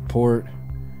gone. Report.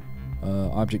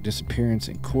 Object disappearance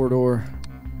in corridor.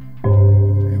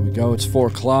 There we go. It's 4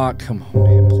 o'clock. Come on,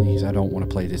 man. Please. I don't want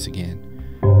to play this again.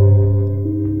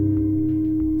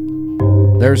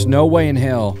 There's no way in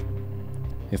hell,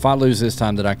 if I lose this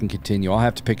time, that I can continue. I'll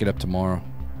have to pick it up tomorrow.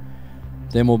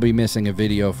 Then we'll be missing a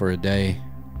video for a day,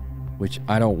 which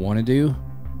I don't want to do.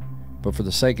 But for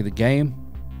the sake of the game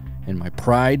and my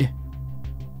pride,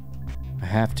 I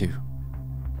have to.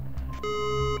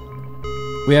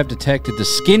 We have detected the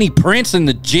skinny prince in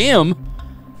the gym.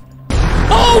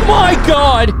 Oh my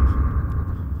god!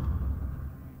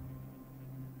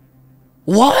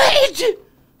 What?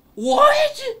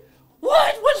 What?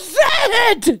 What was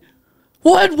that?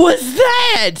 What was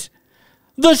that?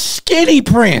 The skinny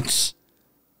prince.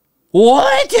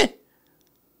 What?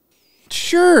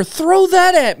 Sure, throw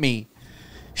that at me.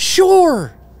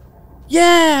 Sure.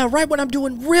 Yeah, right when I'm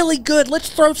doing really good, let's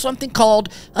throw something called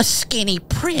a skinny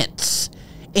prince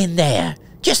in there.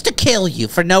 Just to kill you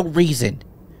for no reason.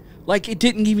 Like it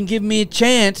didn't even give me a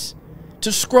chance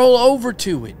to scroll over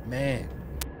to it, man.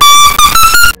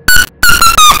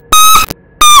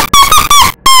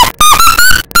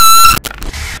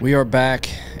 We are back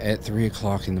at 3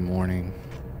 o'clock in the morning.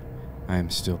 I am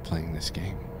still playing this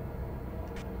game.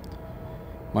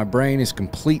 My brain is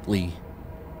completely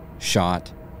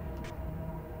shot.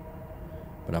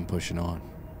 But I'm pushing on.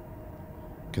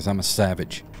 Because I'm a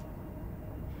savage.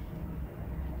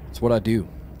 It's what I do.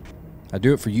 I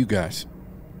do it for you guys.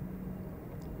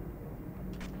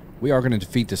 We are going to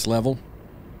defeat this level.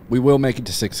 We will make it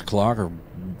to 6 o'clock or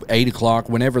 8 o'clock,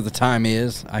 whenever the time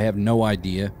is. I have no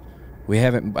idea. We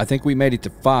haven't, I think we made it to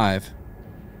 5.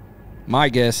 My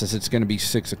guess is it's going to be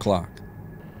 6 o'clock.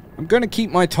 I'm going to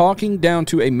keep my talking down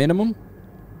to a minimum.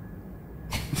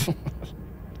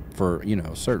 For, you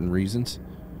know, certain reasons.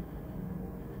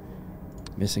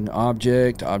 Missing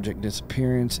object. Object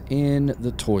disappearance in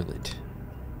the toilet.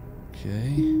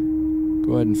 Okay.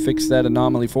 Go ahead and fix that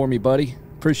anomaly for me, buddy.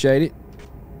 Appreciate it.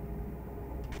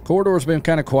 Corridor's been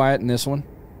kind of quiet in this one.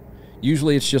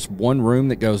 Usually it's just one room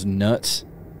that goes nuts.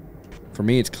 For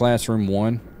me, it's classroom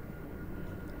 1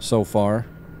 so far.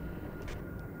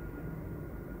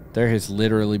 There has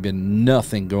literally been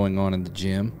nothing going on in the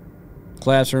gym.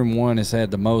 Classroom 1 has had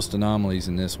the most anomalies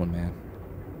in this one, man.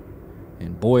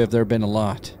 And boy, have there been a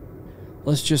lot.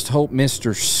 Let's just hope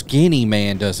Mr. Skinny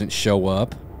Man doesn't show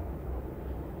up.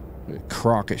 A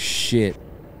crock of shit.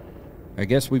 I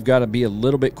guess we've got to be a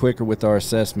little bit quicker with our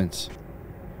assessments.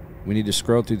 We need to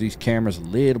scroll through these cameras a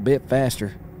little bit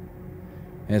faster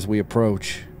as we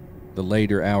approach the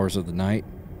later hours of the night.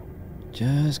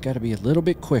 Just got to be a little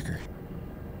bit quicker.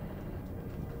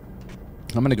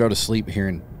 I'm going to go to sleep here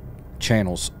and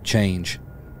channels change.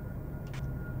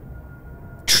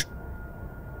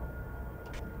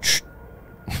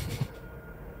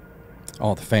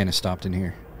 Oh, the fan has stopped in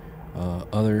here.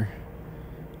 Other.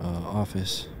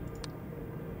 Office.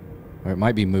 Or it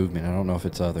might be movement. I don't know if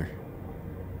it's other.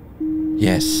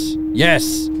 Yes.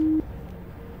 Yes!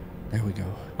 There we go.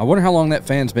 I wonder how long that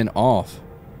fan's been off.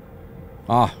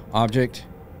 Ah, object.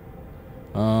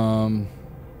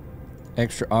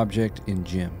 Extra object in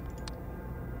gym.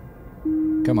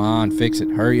 Come on, fix it.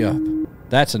 Hurry up.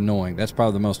 That's annoying. That's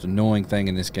probably the most annoying thing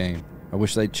in this game. I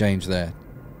wish they'd change that.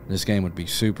 This game would be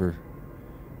super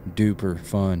duper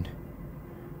fun.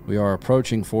 We are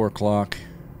approaching 4 o'clock.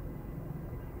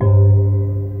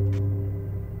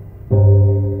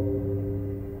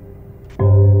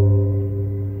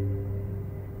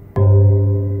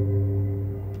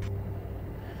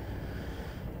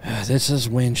 This is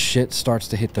when shit starts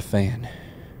to hit the fan.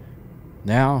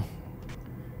 Now,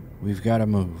 we've got to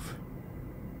move.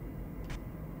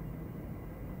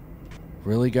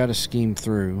 Really got to scheme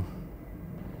through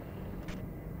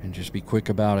and just be quick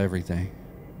about everything.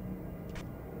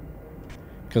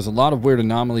 Because a lot of weird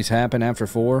anomalies happen after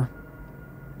 4.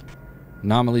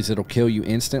 Anomalies that'll kill you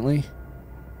instantly.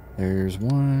 There's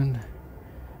one.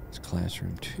 It's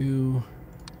classroom 2.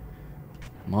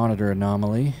 Monitor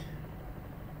anomaly.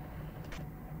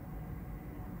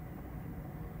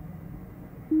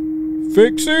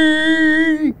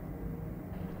 Fixing!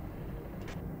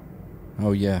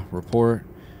 Oh yeah, report.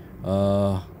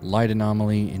 Light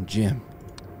anomaly in gym.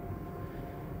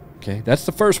 Okay, that's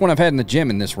the first one I've had in the gym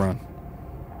in this run.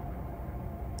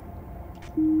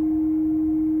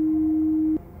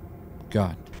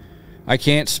 God. I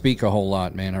can't speak a whole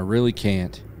lot, man. I really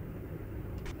can't.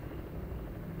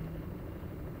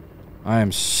 I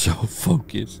am so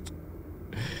focused.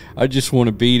 I just want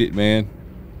to beat it, man.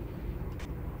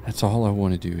 That's all I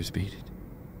want to do is beat it.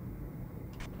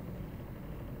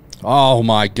 Oh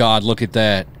my God, look at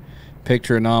that.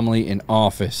 Picture anomaly in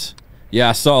office. Yeah,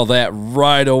 I saw that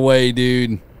right away,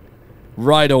 dude.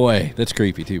 Right away. That's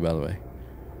creepy too, by the way.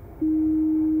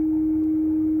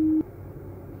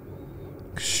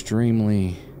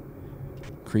 Extremely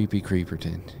creepy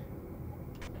creeperton.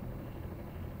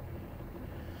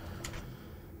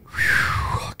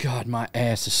 Whew, God, my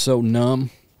ass is so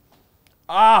numb.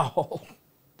 Ow!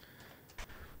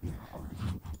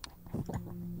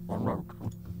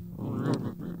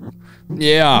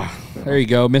 Yeah, there you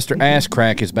go. Mr. Ass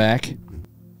Crack is back.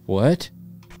 What?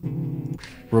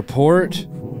 Report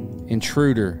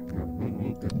intruder.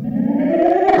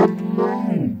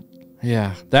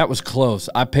 Yeah, that was close.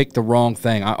 I picked the wrong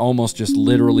thing. I almost just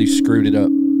literally screwed it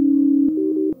up.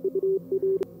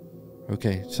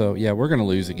 Okay, so yeah, we're gonna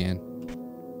lose again.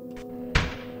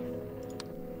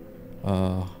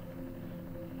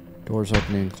 Doors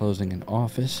opening and closing in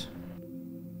office.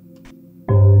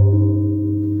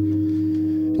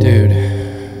 Dude.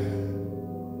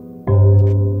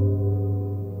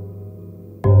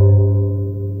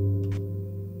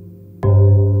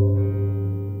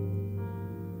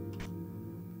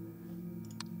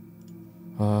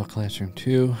 Classroom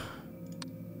 2.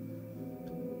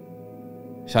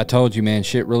 So I told you, man,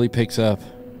 shit really picks up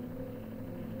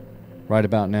right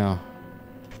about now.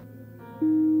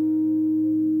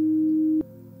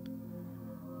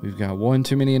 We've got one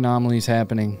too many anomalies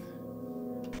happening.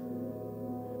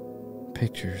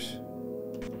 Pictures,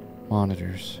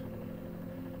 monitors,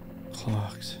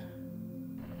 clocks.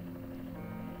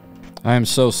 I am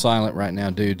so silent right now,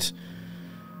 dudes.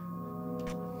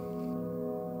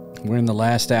 We're in the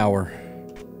last hour.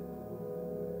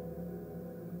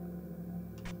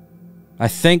 I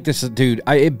think this is, dude,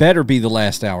 it better be the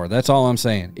last hour. That's all I'm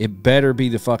saying. It better be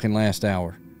the fucking last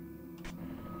hour.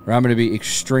 Or I'm going to be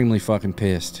extremely fucking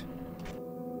pissed.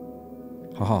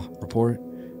 Haha, report.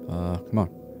 Come on.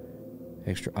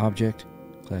 Extra object.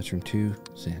 Classroom 2.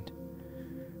 Send.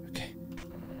 Okay.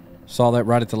 Saw that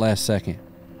right at the last second.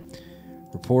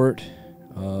 Report.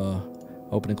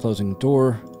 Open and closing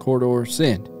door. Corridor.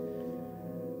 Send.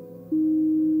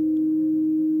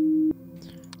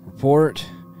 Report.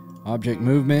 Object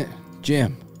movement.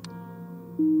 Gym.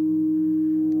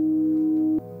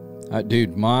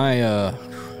 Dude, my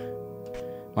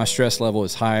stress level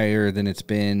is higher than it's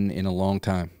been in a long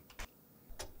time.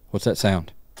 What's that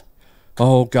sound?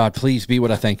 Oh, God, please be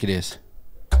what I think it is.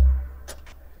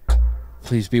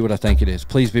 Please be what I think it is.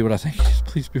 Please be what I think it is.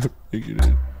 Please be what I think it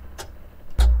is.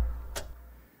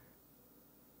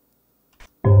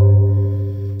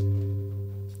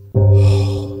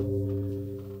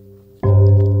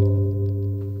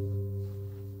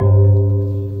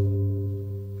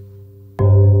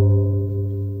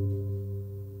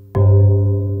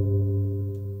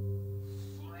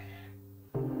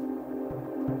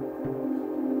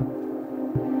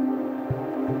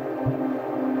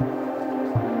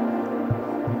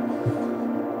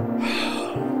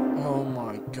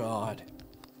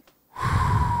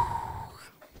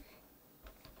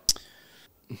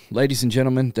 Ladies and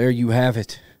gentlemen, there you have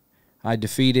it. I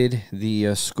defeated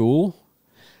the school.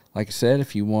 Like I said,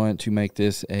 if you want to make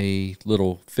this a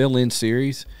little fill-in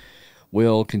series,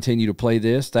 we'll continue to play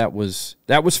this. That was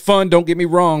fun, don't get me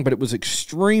wrong, but it was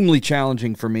extremely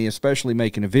challenging for me, especially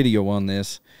making a video on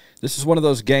this. This is one of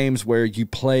those games where you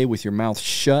play with your mouth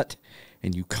shut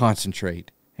and you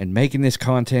concentrate. And making this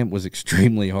content was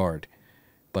extremely hard.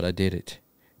 But I did it.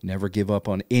 Never give up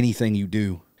on anything you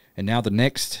do. And now the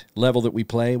next level that we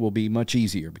play will be much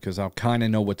easier because I'll kind of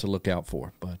know what to look out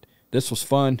for. But this was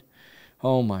fun.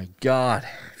 Oh, my God.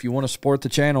 If you want to support the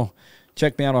channel,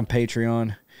 check me out on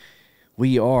Patreon.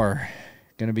 We are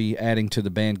going to be adding to the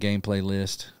band gameplay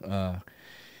list. For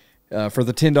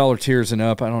the $10 tiers and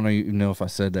up, I don't even know if I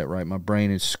said that right. My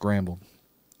brain is scrambled.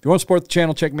 If you want to support the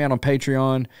channel, check me out on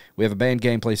Patreon. We have a band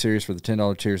gameplay series for the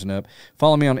 $10 tiers and up.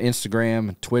 Follow me on Instagram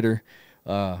and Twitter.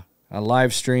 I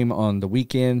live stream on the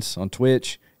weekends on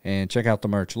Twitch, And check out the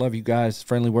merch. Love you guys.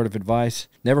 Friendly word of advice.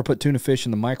 Never put tuna fish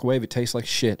in the microwave. It tastes like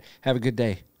shit. Have a good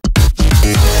day.